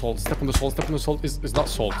 step on the salt. Step on the salt. Step on the salt. It's not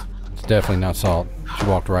salt. It's definitely not salt. She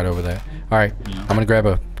walked right over that. Alright, I'm gonna grab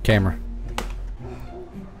a camera.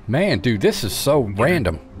 Man, dude, this is so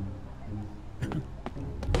random.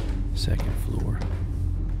 Second floor.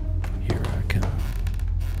 Here I come.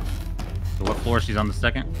 So what floor? She's on the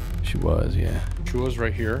second. She was, yeah. She was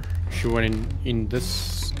right here. She went in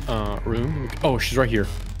this room. Oh, she's right here.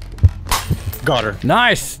 Got her.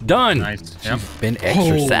 Nice! Done! Nice. Yep. Been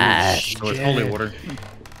exercised. So it's holy water.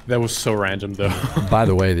 That was so random, though. By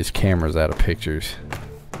the way, this camera's out of pictures.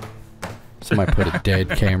 Somebody put a dead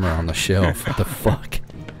camera on the shelf. What the fuck?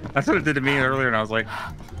 That's what it did to me earlier, and I was like,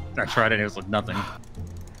 I tried it, and it was like nothing.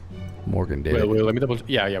 Morgan did it. Wait, let me double.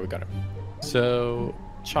 Yeah, we got it. So,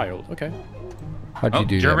 child. Okay. How'd you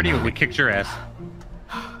do Germany, that, we kicked your ass.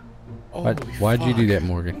 Why'd you do that,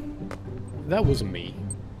 Morgan? That wasn't me.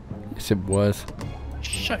 Yes, it was.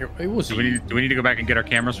 Shut it was Do you. we need to go back and get our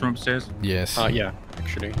cameras from upstairs? Yes. Yeah,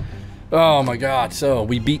 actually. Oh my god, so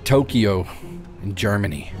we beat Tokyo in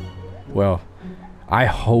Germany. Well, I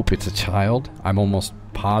hope it's a child. I'm almost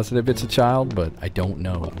positive it's a child, but I don't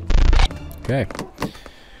know. Okay.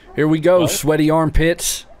 Here we go, sweaty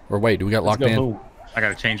armpits. Or wait, do we got locked in? Home. I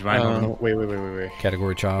gotta change mine. Wait.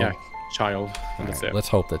 Category child. Yeah, child. And that's it. Let's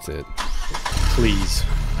hope that's it. Please.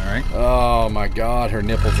 All right. Oh my god, her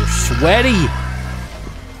nipples are sweaty.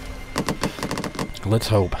 Let's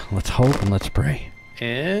hope. Let's hope and let's pray.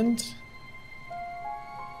 And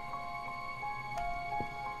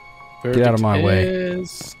Get out of my way.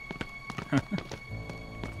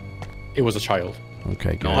 It was a child.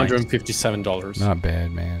 Okay, good. $157. Not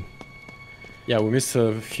bad, man. Yeah, we missed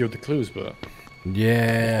a few of the clues, but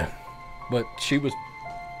Yeah, but she was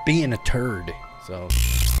being a turd, so.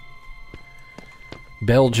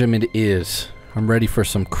 Belgium it is. I'm ready for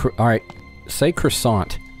some, alright, say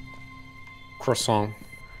croissant. croissant.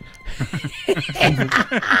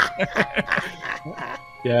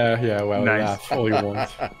 Yeah, well, Nice. laugh all you want.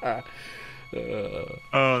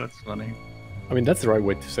 Oh, that's funny. I mean, that's the right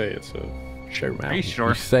way to say it, so share Are you mouth. sure?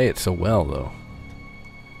 You say it so well, though.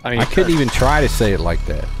 I mean, I couldn't even try to say it like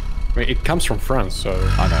that. I mean, it comes from France, so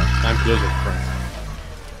I know. I'm close with France.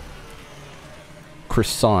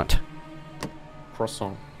 Croissant.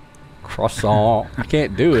 Croissant. Croissant. I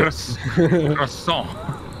can't do it. Croissant.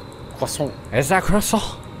 Croissant. Is that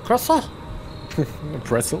croissant? Croissant. A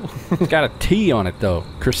pretzel. It's got a T on it, though.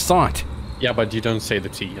 Croissant. Yeah, but you don't say the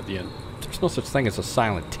T at the end. There's no such thing as a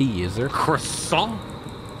silent T, is there? Croissant.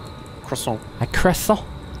 Croissant. A croissant.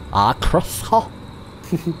 A croissant.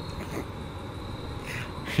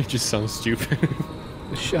 It just sounds stupid.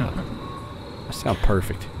 Shut up. That sounds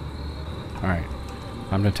perfect. Alright.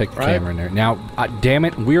 I'm going to take the Right. camera in there. Now, damn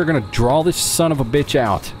it, we are going to draw this son of a bitch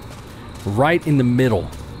out. Right in the middle.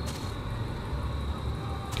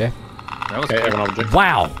 Okay? That was Okay, I quick. have an object.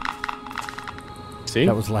 Wow! See?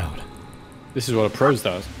 That was loud. This is what a pros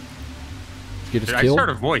does. Get us Dude, I killed? just heard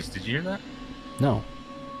a voice. Did you hear that? No.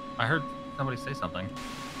 I heard somebody say something.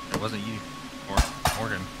 It wasn't you or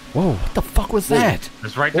Morgan. Whoa, what the fuck was that? It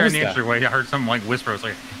was right What there was in the that? entryway. I heard someone like whisper. It was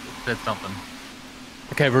like, said something.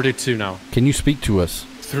 Okay, we're there too now. Can you speak to us?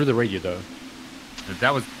 Through the radio, though.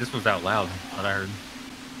 This was out loud, what I heard.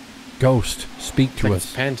 Ghost, speak to us.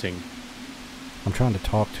 It's panting. I'm trying to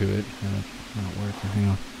talk to it. Not working. Hang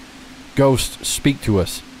on. Ghost, speak to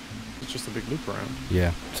us. It's just a big loop around.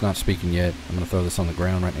 Yeah, it's not speaking yet. I'm going to throw this on the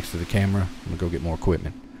ground right next to the camera. I'm going to go get more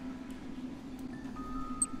equipment.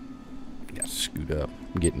 Got to scoot up.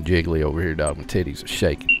 I'm getting jiggly over here, dog. My titties are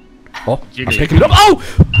shaking. Oh, jiggly. I'm picking it up. Oh!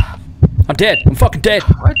 I'm dead. I'm fucking dead.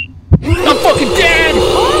 What? I'm fucking dead!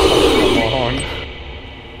 Come on.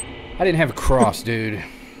 I didn't have a cross, dude.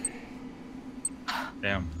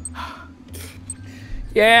 Damn.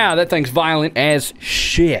 Yeah, that thing's violent as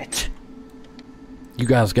shit. You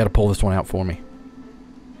guys got to pull this one out for me.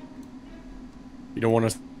 You don't want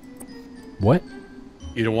us... What?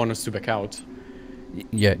 You don't want us to back out.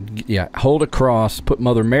 Yeah. Hold a cross. Put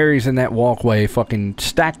Mother Mary's in that walkway. Fucking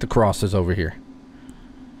stack the crosses over here.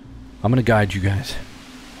 I'm going to guide you guys.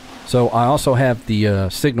 So, I also have the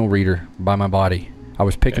signal reader by my body. I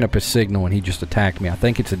was picking up his signal and he just attacked me. I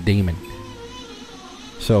think it's a demon.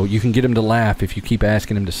 So, you can get him to laugh if you keep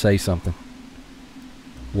asking him to say something.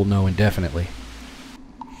 We'll know indefinitely.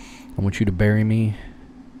 I want you to bury me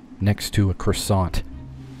next to a croissant.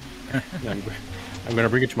 I'm going to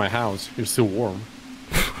bring it to my house. You're still warm.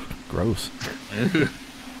 Gross.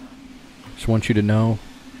 Just want you to know,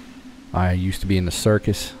 I used to be in the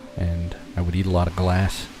circus, and I would eat a lot of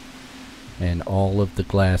glass. And all of the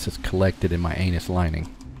glass is collected in my anus lining.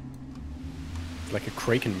 Like a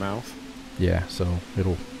kraken mouth. Yeah, so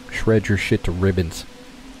it'll shred your shit to ribbons.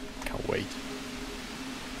 Can't wait.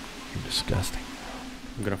 You're disgusting.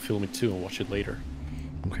 I'm gonna film it too and watch it later.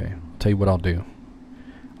 Okay, I'll tell you what I'll do.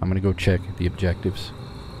 I'm gonna go check the objectives.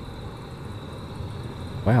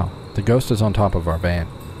 Wow, the ghost is on top of our van.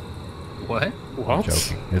 What? What? I'm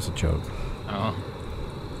joking. It's a joke. Oh.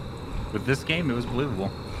 With this game, it was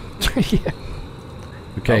believable. Yeah.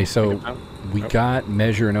 Okay, so we got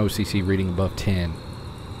measure and OCC reading above 10.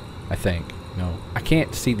 I think. No, I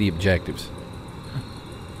can't see the objectives.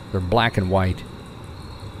 They're black and white.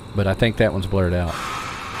 But I think that one's blurred out.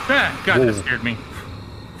 Ah, God, that scared me.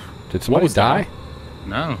 Did somebody die?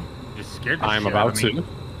 No, it scared the I'm shit about out of me.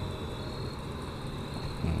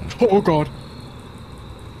 to. Oh God!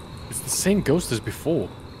 It's the same ghost as before.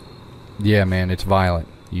 Yeah, man, it's violent.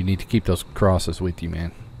 You need to keep those crosses with you,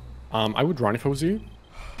 man. I would run if I was you.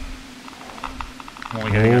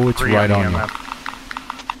 Oh, it's right on you.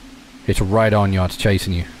 It's right on you. It's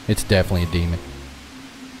chasing you. It's definitely a demon.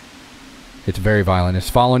 It's very violent. It's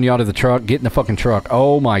following you out of the truck. Get in the fucking truck.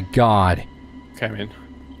 Oh my God. Okay, man.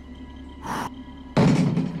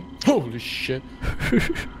 Holy shit.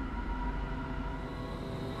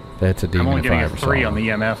 That's a demon. I'm only getting a 3 saw on the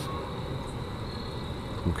EMF.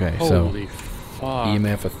 Okay, Holy so fuck.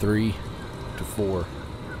 EMF of 3 to 4.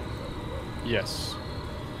 Yes.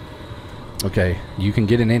 Okay, you can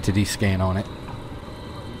get an entity scan on it.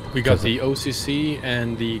 We got the OCC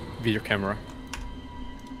and the video camera.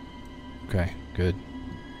 Okay, good.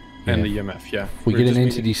 And the EMF, yeah. We get an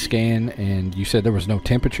entity scan, and you said there was no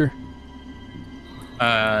temperature?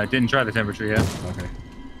 Didn't try the temperature yet. Okay.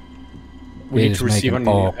 We need to receive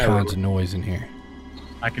all kinds of noise in here.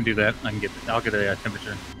 I can do that. I'll get a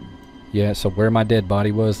temperature. Yeah, so where my dead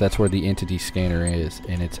body was, that's where the entity scanner is,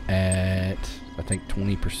 and it's at, I think,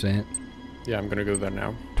 20%. Yeah, I'm gonna go there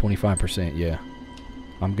now. 25%, yeah.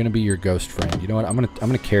 I'm gonna be your ghost friend. You know what? I'm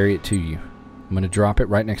gonna carry it to you. I'm gonna drop it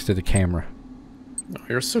right next to the camera. Oh,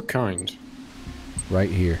 you're so kind. Right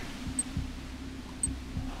here.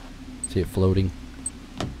 See it floating?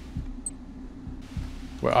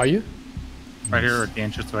 Where are you? Right here at the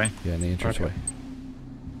entranceway. Yeah, in the entranceway.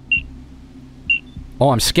 Oh,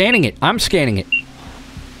 I'm scanning it. I'm scanning it.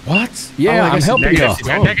 What? Yeah, I'm helping you.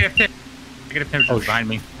 Negative temperature behind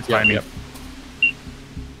me. It's behind me. Yep.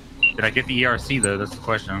 Did I get the ERC though? That's the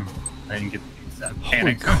question. I didn't get that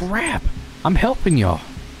panic. Holy crap! I'm helping y'all.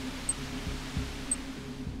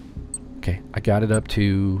 Okay, I got it up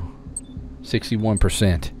to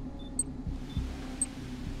 61%.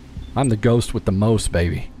 I'm the ghost with the most,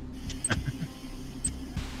 baby.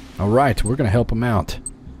 All right, we're gonna help him out.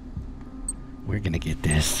 We're gonna get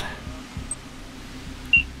this.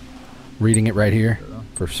 Reading it right here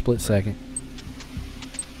for a split second.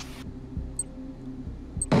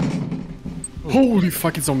 Holy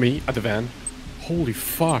fuck, it's on me at the van. Holy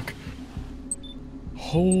fuck.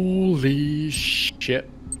 Holy shit.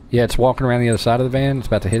 Yeah, it's walking around the other side of the van. It's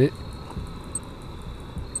about to hit it.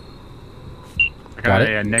 I got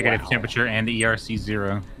a negative temperature and the ERC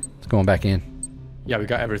 0. It's going back in. Yeah, we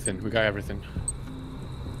got everything. We got everything.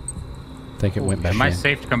 I think it went back in. Am I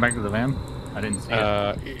safe to come back to the van? I didn't see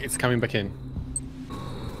it. It's coming back in.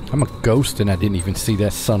 I'm a ghost and I didn't even see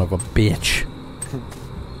that son of a bitch.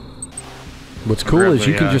 What's cool is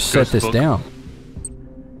you can just set this down.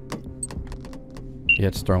 Yeah,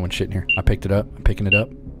 it's throwing shit in here. I picked it up. I'm picking it up.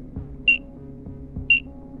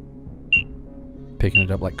 Picking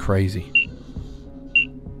it up like crazy.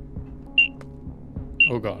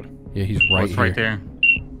 Oh god. Yeah, he's right It's here. right there.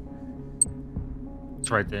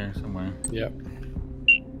 It's right there somewhere. Yep.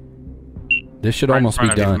 This should Right in almost be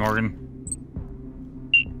front of you, done. Morgan.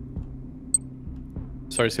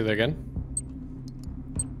 Sorry, say that again.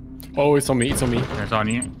 Oh, it's on me. It's on me. It's on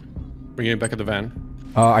you. Bringing it back at the van.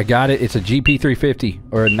 I got it. It's a GP350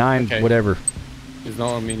 or a 9 Okay. whatever. It's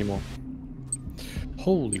not on me anymore.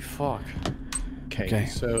 Holy fuck. Okay,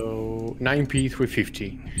 so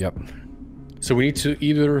 9P350. Yep. So we need to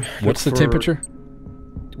either. What's the temperature?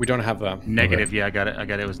 We don't have a Negative. Yeah, I got it.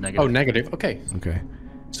 It was negative. Oh, negative. Okay. Okay.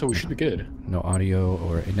 So we should be good. No audio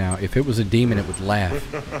or now. If it was a demon, it would laugh.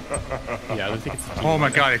 Yeah, I don't think it's. A demon. Oh my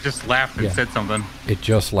god! It just laughed and said something. It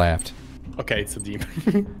just laughed. Okay, it's a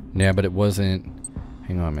demon. Yeah, but it wasn't.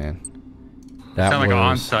 Hang on, man. That Sounded like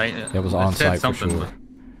was on-site. That was It on said site for something, sure.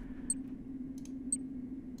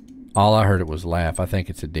 All I heard it was laugh. I think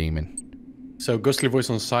it's a demon. So ghostly voice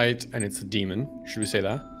on site, and it's a demon. Should we say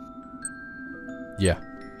that? Yeah.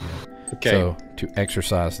 Okay. So to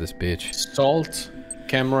exercise this bitch. Salt,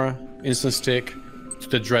 camera, instant stick to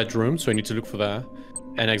the dread room. So I need to look for that.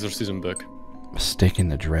 And exorcism book. A stick in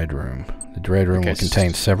the dread room. The dread room will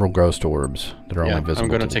contain several ghost orbs that are only visible I'm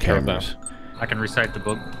gonna to the take care of cameras. I can recite the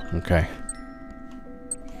book. Okay.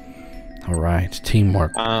 All right.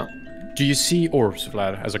 Teamwork. Do you see orbs,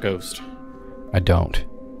 Vlad, as a ghost? I don't.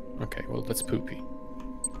 Okay, well, that's poopy.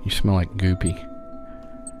 You smell like goopy.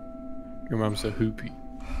 Your mom's a hoopy.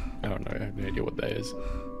 I don't know. I have no idea what that is.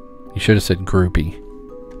 You should have said groupie.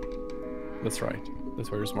 That's right.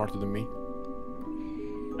 That's why you're smarter than me.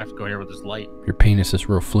 I have to go here with this light. Your penis is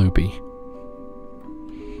real floopy.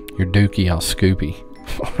 Your dookie all scoopy.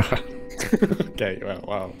 Okay,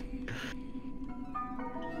 wow.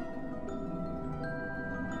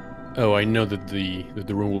 Oh, I know that the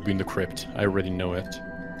room will be in the crypt. I already know it.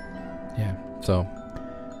 Yeah, so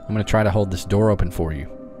I'm gonna try to hold this door open for you.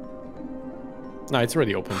 No, it's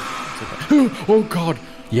already open. It's okay. Oh god!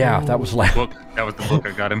 Yeah, that was loud. Book. That was the book.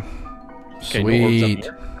 I got him. Okay, no orbs Sweet.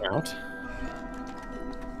 up here. Out.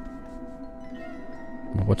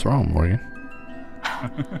 What's wrong, Morgan?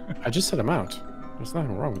 I just said I'm out. There's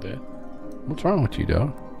nothing wrong with it. What's wrong with you,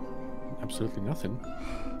 dog? Absolutely nothing.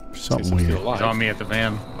 Something Since I'm still weird. alive. He's on me at the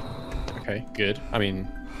van. Okay, good. I mean,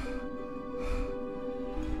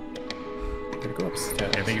 I'm gonna go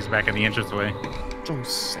upstairs. I think he's back in the entranceway. Don't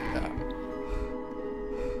say that.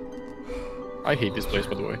 I hate this place,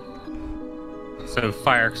 by the way. So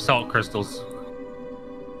fire salt crystals.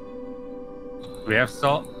 Do we have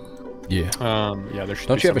salt? Yeah. Yeah, there should.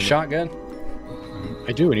 Don't be you have a some- shotgun?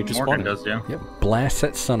 I do. I need to spawn Morgan it. does, yeah. Yeah. Blast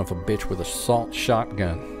that son of a bitch with a salt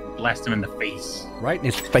shotgun. Blast him in the face. Right in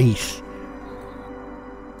his face.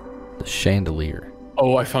 The chandelier.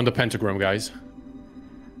 Oh, I found the pentagram, guys.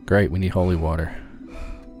 Great, we need holy water.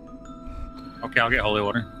 Okay, I'll get holy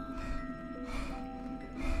water.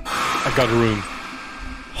 I got a room.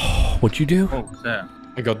 What'd you do? Oh, what's that?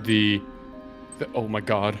 I got the oh my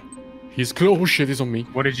god. He's close. Oh shit, he's on me.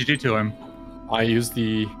 What did you do to him? I used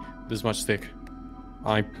this much stick.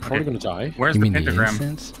 I'm probably gonna die. Where's You the mean the pentagram?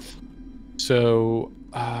 incense? So,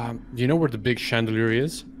 you know where the big chandelier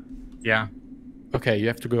is? Yeah. Okay, you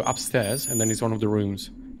have to go upstairs, and then it's one of the rooms.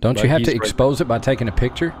 Don't But you have he's to right- expose it by taking a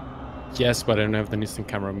picture? Yes, but I don't have the instant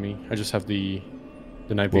camera on me. I just have the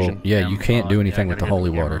night Well, vision. yeah, you can't do anything yeah, with the gotta get holy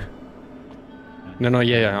the water. camera. No,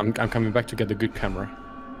 yeah. I'm coming back to get the good camera.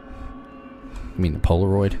 You mean the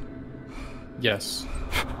Polaroid? Yes.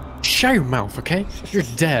 Shut your mouth, okay? You're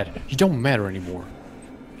dead. You don't matter anymore.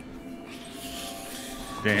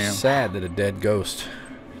 Damn. Sad that a dead ghost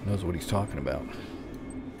knows what he's talking about.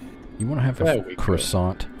 You want to have There a we go.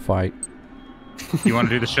 croissant fight? You want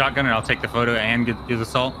to do the shotgun, and I'll take the photo and do the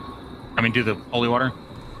salt? I mean, do the holy water?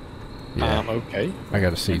 Yeah, Okay. I got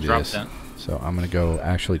to see and drop this. that. So I'm gonna go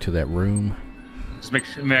actually to that room. Just make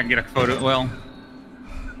sure maybe I can get a photo. Well,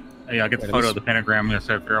 yeah, I'll get the Wait, photo this- of the pentagram just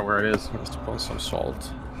so I figure out where it is. Let's put some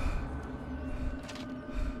salt.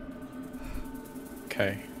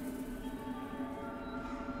 Okay.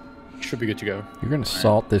 Should be good to go. You're gonna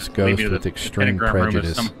salt this ghost Maybe with the extreme pentagram room is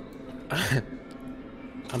prejudice. some-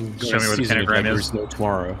 I'm Show gonna me where the season it like pentagram there is. is no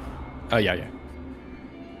tomorrow. Oh, yeah.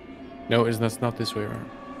 No, that's not this way around.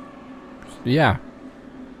 Yeah.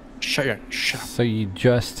 Shut up. So you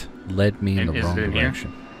just led me in And the is wrong it in here?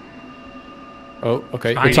 direction. Oh,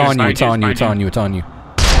 okay. Behind It's you, on you. behind It's you, on you. behind It's on you. you. It's on you.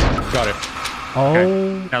 Got it.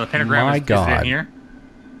 Oh, now the pentagram my is God. it in here?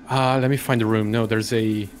 Let me find the room. No, there's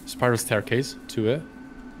a spiral staircase to it.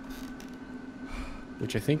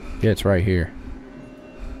 Which I think... Yeah, it's right here.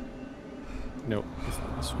 No, it's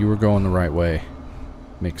not this one. You were going the right way.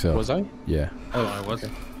 Mix up. Was I? Yeah. Oh, I was.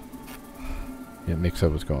 Okay. Yeah, Mix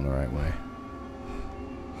Up was going the right way.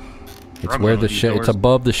 It's Struggling where the with these it's doors.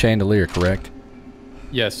 above the chandelier, correct?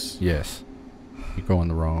 Yes. Yes. You're going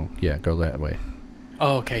the wrong. Yeah, go that way.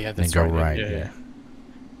 Oh, okay, yeah, Then that's go right. right. Yeah.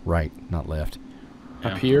 Right, not left.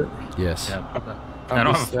 Up here. Yes. Yeah. Up I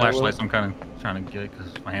don't the have a flashlight, stairwell. so I'm kind of trying to get it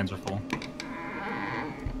because my hands are full.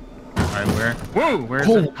 Alright, where? Whoa, where is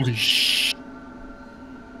it? Holy sh...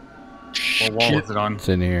 What wall is it on? It's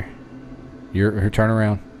in here. You're turn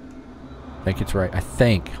around. I think it's right. I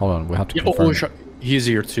think. Hold on. We'll have to Yeah, confirm. he's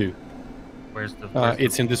here too. Where's the...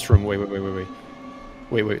 It's in this room. Wait.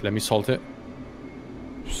 Wait, let me salt it.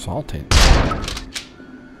 Salt it. I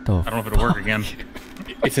don't know if it'll work again.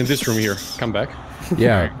 It's in this room here. Come back.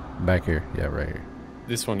 Yeah, back here. Yeah, right here.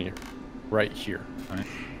 This one here. Right here. Right.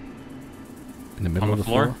 In the middle On of the the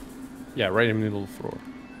floor? floor? Yeah, right in the middle of the floor.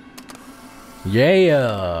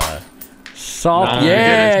 Yeah. Salt. Nice.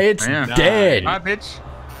 Yeah, it's Yeah. dead. Hi, bitch.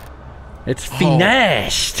 It's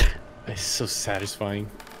finessed. It's so satisfying.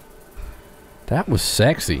 That was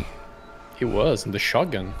sexy. It was, and the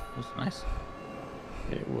shotgun. That's nice.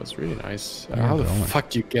 It was really nice. Yeah, How the going. fuck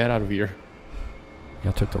do you get out of here?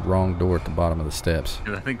 Y'all took the wrong door at the bottom of the steps.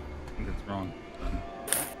 Because I think it's wrong.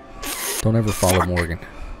 Don't ever follow Morgan.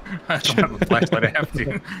 I don't have a flashlight. I have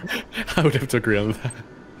to. I would have to agree on that.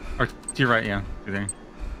 Or to your right, yeah. To there.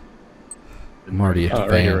 I'm already at the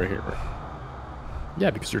Right here, van. right here. Yeah,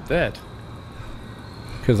 because you're dead.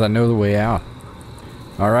 Because I know the way out.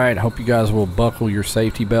 Alright, hope you guys will buckle your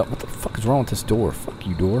safety belt. What the fuck is wrong with this door? Fuck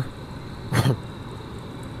you, door.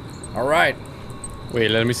 Alright. Wait,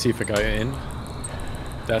 let me see if I got in.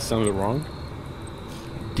 That sounded wrong.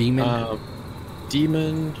 Demon.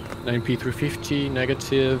 Demon, 9P350,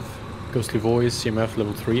 negative, ghostly voice, CMF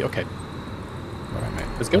level 3. Okay. Alright, mate.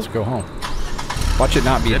 Let's go. Let's go home. Watch it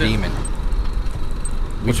not be a Did it. demon.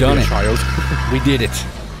 We've What's done your it. child? We did it.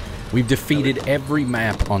 We've defeated every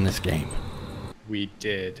map on this game. We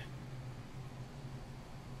did.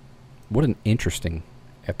 What an interesting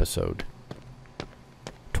episode.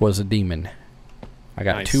 'Twas a demon. I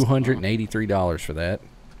got Nice. $283 for that.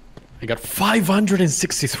 I got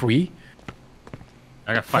 563.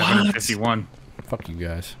 I got 551. Fuck you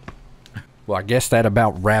guys. Well, I guess that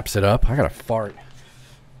about wraps it up. I got to fart.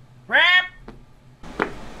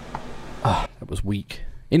 Ah, that was weak.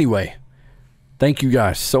 Anyway, thank you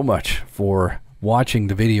guys so much for watching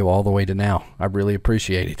the video all the way to now. I really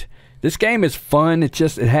appreciate it. This game is fun. It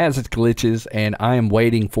has its glitches, and I am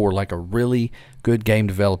waiting for like a really good game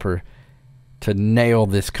developer to nail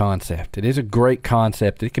this concept. It is a great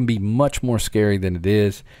concept. It can be much more scary than it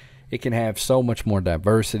is. It can have so much more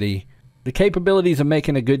diversity. The capabilities of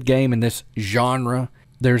making a good game in this genre,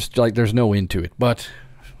 there's no end to it. But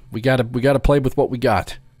we gotta play with what we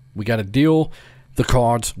got. We gotta deal the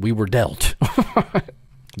cards we were dealt.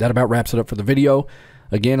 That about wraps it up for the video.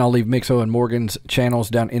 Again, I'll leave Mixo and Morgan's channels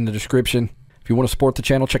down in the description. If you want to support the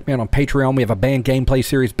channel, check me out on Patreon. We have a band gameplay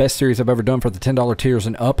series, best series I've ever done for the $10 tiers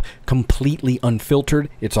and up, completely unfiltered.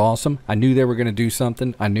 It's awesome. I knew they were going to do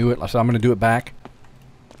something. I knew it, so I'm going to do it back.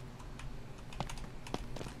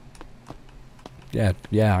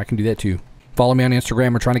 Yeah, I can do that too. Follow me on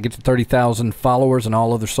Instagram. We're trying to get to 30,000 followers, and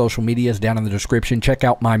all other social medias down in the description. Check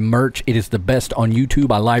out my merch. It is the best on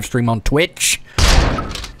YouTube. I live stream on Twitch.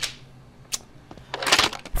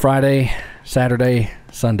 Friday, Saturday,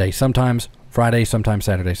 Sunday. Sometimes Friday, sometimes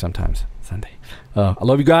Saturday, sometimes Sunday. I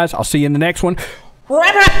love you guys. I'll see you in the next one.